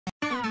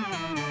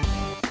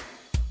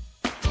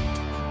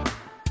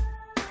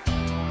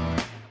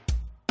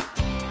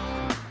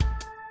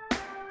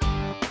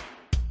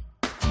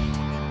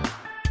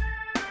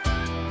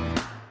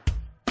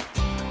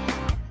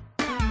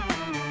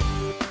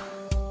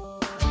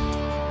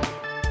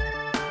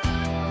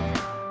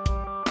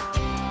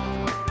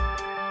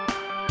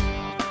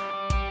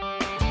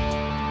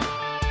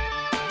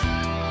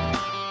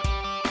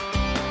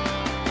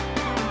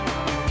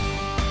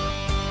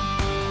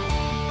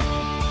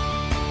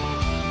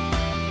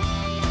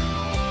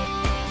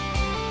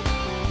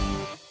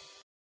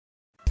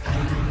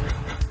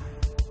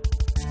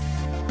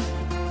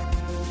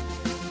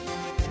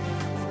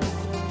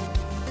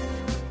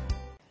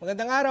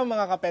Magandang araw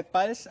mga ka-Pet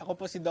Pals. Ako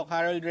po si Doc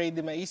Harold Ray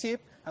de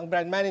Maisip, ang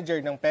brand manager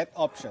ng Pet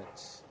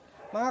Options.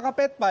 Mga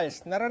ka-Pet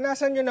Pals,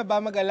 naranasan nyo na ba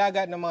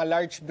mag-alaga ng mga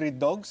large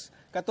breed dogs?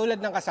 Katulad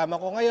ng kasama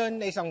ko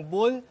ngayon na isang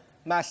Bull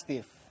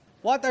Mastiff.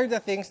 What are the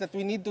things that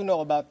we need to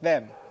know about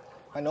them?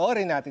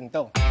 Panoorin natin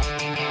to.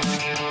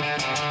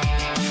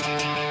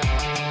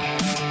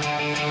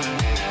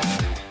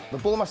 The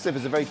Bull Mastiff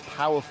is a very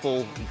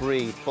powerful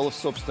breed, full of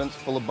substance,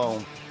 full of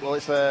bone. Well,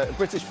 it's a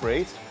British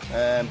breed,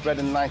 bred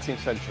in the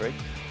 19th century.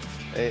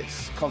 It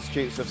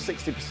constitutes of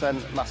 60%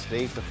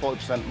 Mastiff to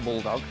 40%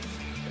 Bulldog.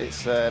 It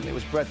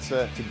was bred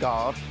to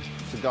guard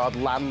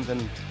land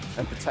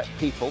and protect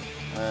people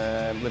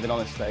living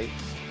on estates.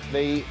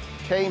 They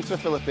came to the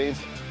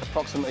Philippines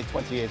approximately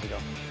 20 years ago.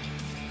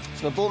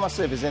 So the Bull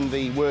Mastiff is in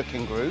the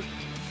working group.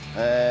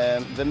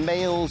 The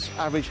male's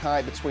average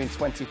height between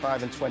 25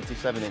 and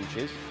 27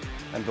 inches,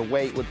 and the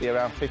weight would be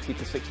around 50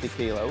 to 60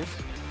 kilos.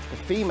 The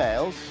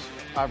female's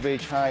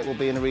average height will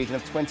be in the region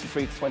of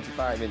 23 to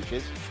 25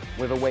 inches,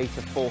 with a weight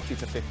of 40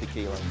 to 50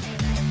 kilos.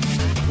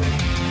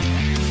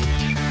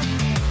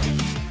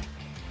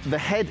 The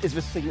head is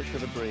the signature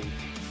of the breed.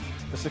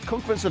 The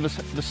circumference of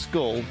the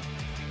skull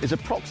is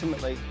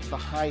approximately the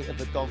height of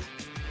the dog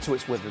to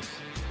its withers.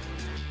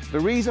 The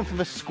reason for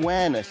the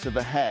squareness of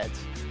the head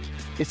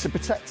is to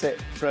protect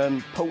it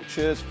from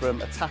poachers,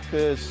 from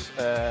attackers,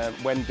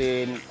 when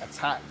being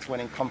attacked, when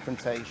in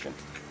confrontation.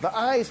 The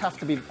eyes have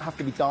to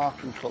be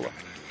dark in colour.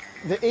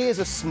 The ears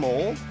are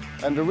small,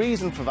 and the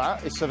reason for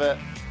that is so that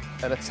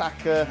an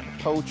attacker,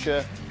 a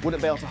poacher,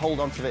 wouldn't be able to hold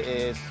on to the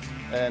ears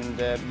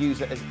and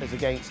use it as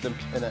against them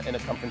in a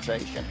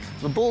confrontation.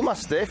 The Bull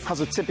Mastiff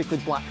has a typically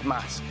black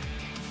mask.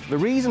 The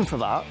reason for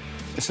that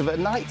is so that at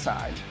night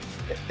time,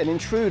 an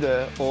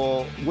intruder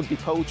or would-be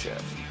poacher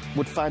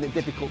would find it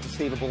difficult to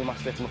see the Bull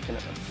Mastiff looking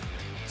at them.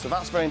 So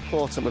that's very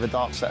important with a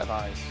dark set of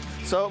eyes.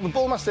 So the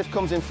Bull Mastiff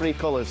comes in 3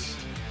 colours.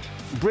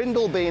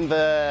 Brindle being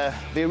the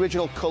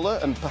original colour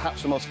and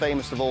perhaps the most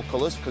famous of all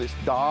colours because it's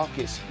dark,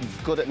 it's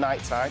good at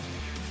night time.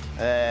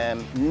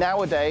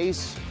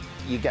 Nowadays,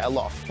 you get a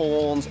lot of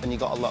fawns and you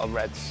got a lot of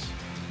reds.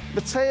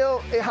 The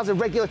tail, it has a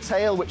regular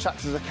tail which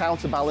acts as a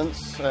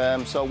counterbalance.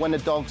 So when the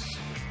dog's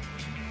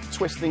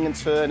twisting and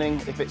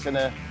turning, if it's in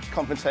a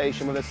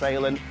confrontation with an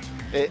assailant,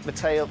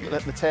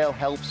 the tail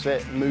helps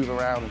it move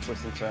around and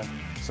twist and turn.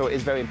 So it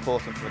is very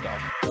important for the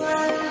dog.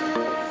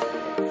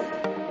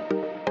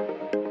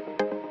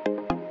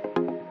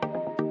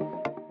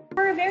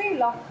 We're very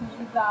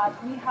lucky that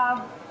we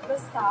have the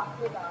staff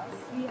with us.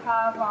 We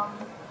have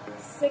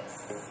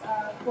 6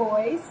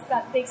 boys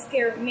that takes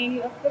care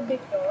mainly of the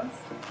big dogs,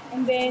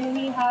 and then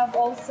we have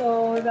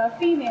also the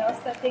females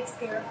that takes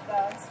care of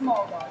the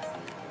small dogs.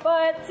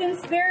 But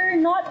since they're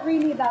not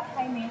really that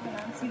high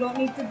maintenance, you don't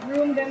need to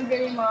groom them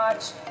very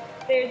much.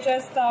 They're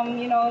just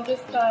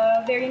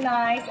very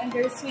nice and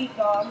they're sweet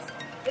dogs.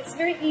 It's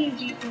very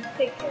easy to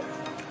take care of.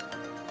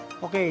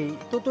 Okay,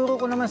 tuturo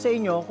ko naman sa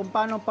inyo kung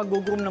paano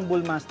pag-groom ng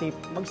Bull Mastiff.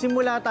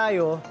 Magsimula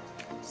tayo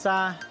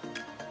sa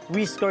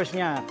whiskers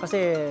niya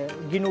kasi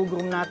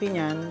ginugroom natin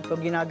yan. So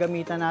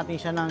ginagamitan natin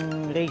siya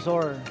ng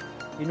razor.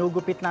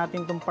 Ginugupit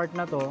natin tong part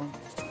na to.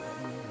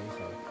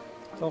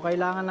 So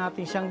kailangan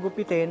natin siyang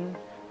gupitin.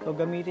 So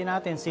gamitin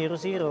natin 0-0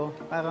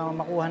 para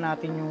makuha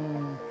natin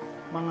yung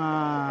mga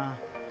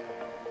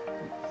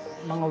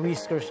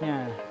whiskers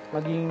niya.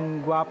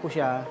 Maging gwapo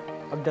siya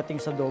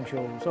pagdating sa dog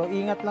show. So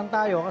ingat lang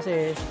tayo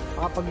kasi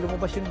kapag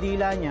lumabas yung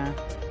dila niya,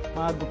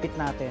 magupit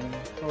natin.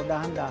 So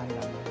dahan-dahan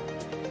lang.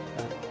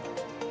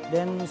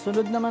 Then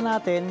sunod naman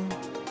natin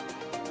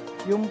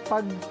yung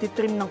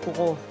pagtitrim ng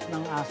kuko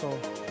ng aso.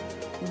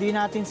 Hindi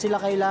natin sila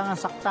kailangan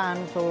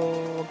saktan, so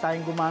huwag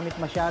tayong gumamit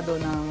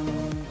masyado ng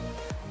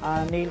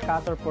nail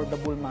cutter for the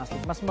Bull Mastiff.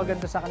 Mas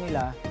maganda sa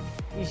kanila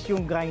is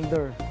yung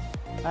grinder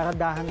para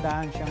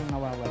dahan-dahan siyang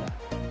nawawala.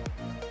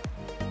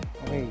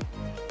 Okay.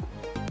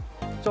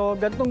 So,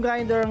 gantong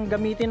grinder ang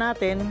gamitin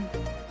natin.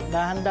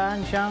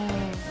 Dahan-dahan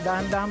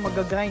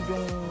mag-grind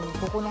yung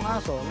kuko ng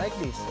aso, like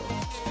this.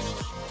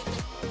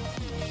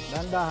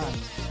 Dahan-dahan.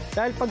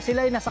 Dahil pag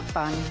sila ay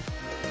nasaktan,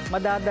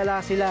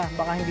 madadala sila,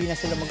 baka hindi na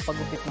sila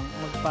magpagupit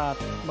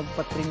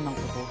magpatrim ng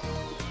kuko.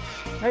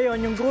 Ngayon,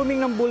 yung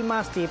grooming ng Bull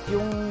Mastiff,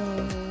 yung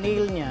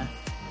nail niya,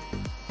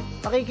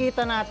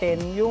 makikita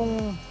natin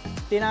yung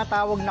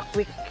tinatawag na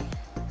quick,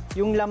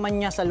 yung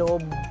laman niya sa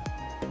loob.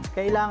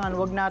 Kailangan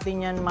wag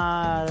natin yan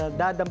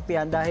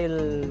madadampian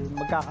dahil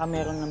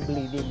magkakameron ng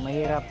bleeding.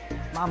 Mahirap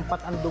maampat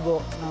ang dugo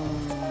ng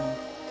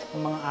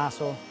mga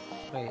aso.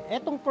 Okay.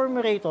 Etong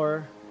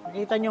perforator,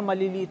 nakita nyo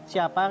maliliit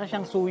siya, para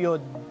siyang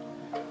suyod.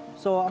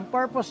 So, ang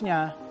purpose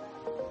niya,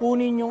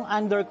 punin yung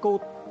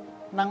undercoat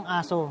ng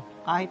aso.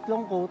 Kahit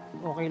long coat,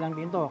 okay lang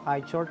din to.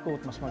 Kahit short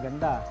coat, mas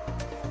maganda.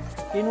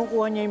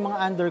 Kinukuha niya yung mga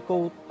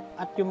undercoat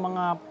at yung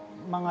mga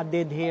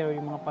dead hair,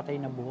 yung mga patay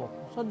na buhok.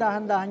 So,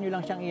 dahan-dahan nyo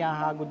lang siyang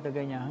ihahagod na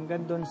ganyan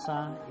hanggang doon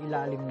sa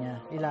ilalim niya,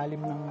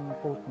 ilalim ng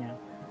coat niya.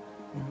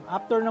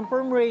 After ng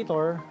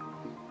perforator,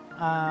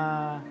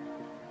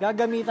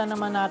 gagamitan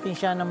naman natin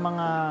siya ng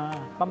mga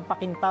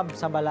pampakintab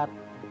sa balat.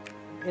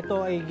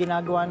 Ito ay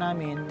ginagawa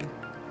namin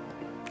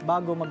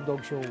bago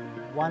mag-dog show.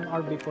 1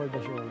 hour before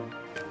the show.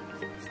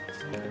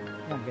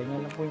 Yan,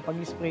 ganyan lang po yung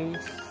pag-spray.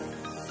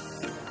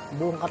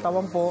 Buong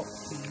katawan po,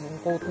 buong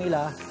coat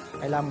nila,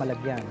 kailangan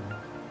malagyan.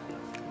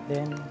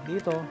 Then,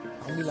 dito,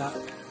 sa kabila.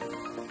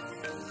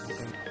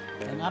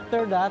 Okay. And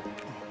after that,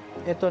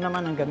 ito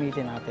naman ang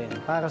gamitin natin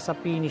para sa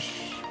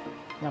finish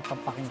na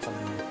pampakintab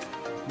niya.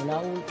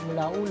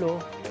 Mula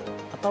ulo,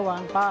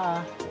 katawan,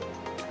 paa.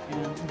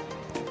 Yan.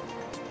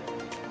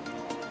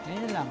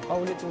 Ganyan lang,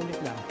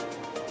 paulit-ulit lang.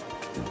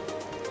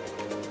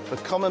 The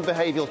common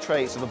behavioural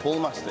traits of a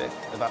bull mastiff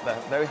are that they're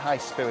very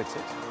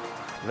high-spirited,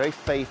 very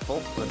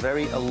faithful, they're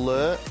very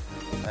alert,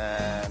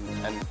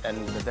 and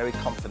they're very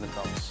confident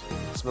dogs.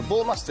 So the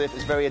bull mastiff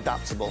is very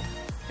adaptable.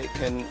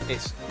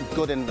 It's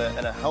good in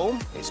a home,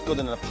 it's good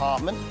in an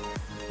apartment.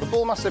 The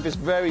bull mastiff is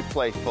very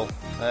playful.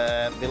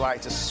 They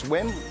like to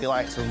swim, they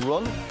like to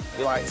run,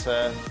 they like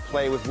to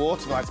play with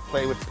water, they like to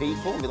play with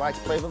people, they like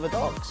to play with the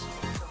dogs.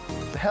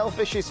 The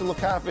health issues to look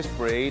out for this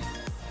breed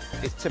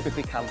is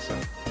typically cancer.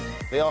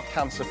 They are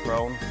cancer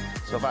prone,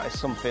 so that is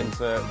something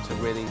to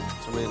really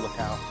look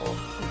out for.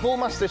 Bull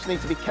mastiffs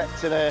need to be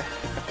kept in a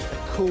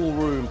cool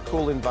room,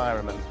 cool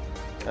environment.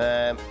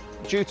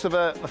 Due to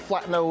the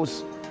flat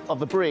nose of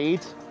the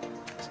breed,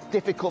 it's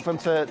difficult for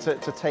them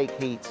to take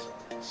heat.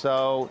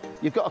 So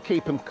you've got to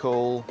keep them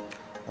cool,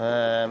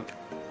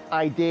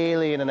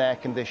 ideally in an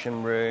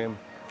air-conditioned room,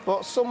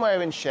 but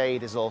somewhere in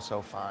shade is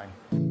also fine.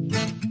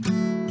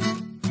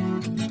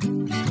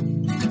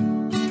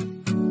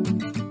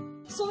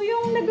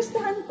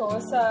 Nagustuhan ko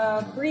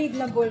sa breed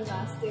na Bull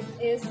Mastiff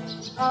is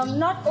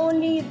not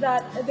only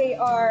that they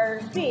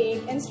are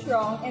big and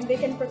strong and they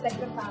can protect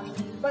the family,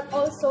 but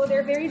also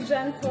they're very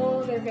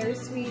gentle, they're very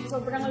sweet,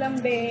 sobrang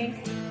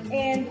lambing,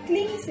 and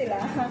clingy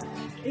sila.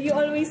 They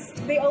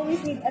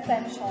always need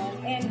attention,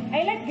 and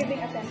I like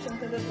giving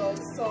attention to the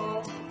dogs,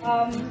 so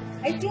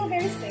I feel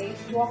very safe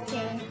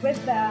walking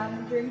with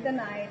them during the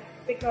night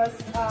because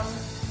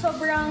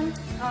sobrang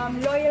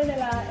loyal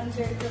nila and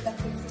very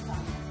protective sa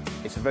family.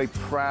 It's a very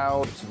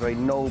proud, it's a very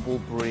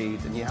noble breed,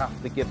 and you have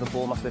to give the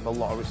Bull Mastiff a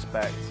lot of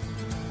respect.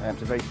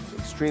 It's a very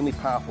extremely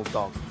powerful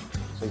dog,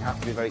 so you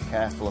have to be very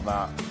careful of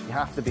that. You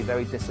have to be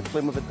very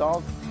disciplined with the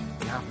dog,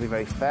 you have to be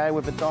very fair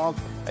with the dog,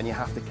 and you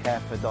have to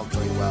care for the dog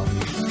very well.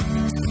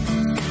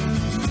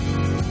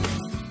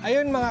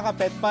 Ayun mga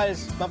ka-pet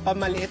pals,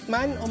 mapamaliit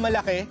man o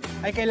malaki,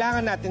 ay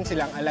kailangan natin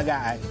silang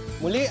alagaan.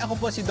 Muli, ako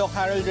po si Doc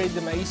Harold Ray de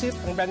Maisip,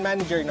 ang brand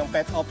manager ng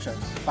Pet Options,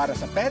 para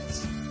sa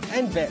pets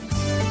and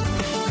vets.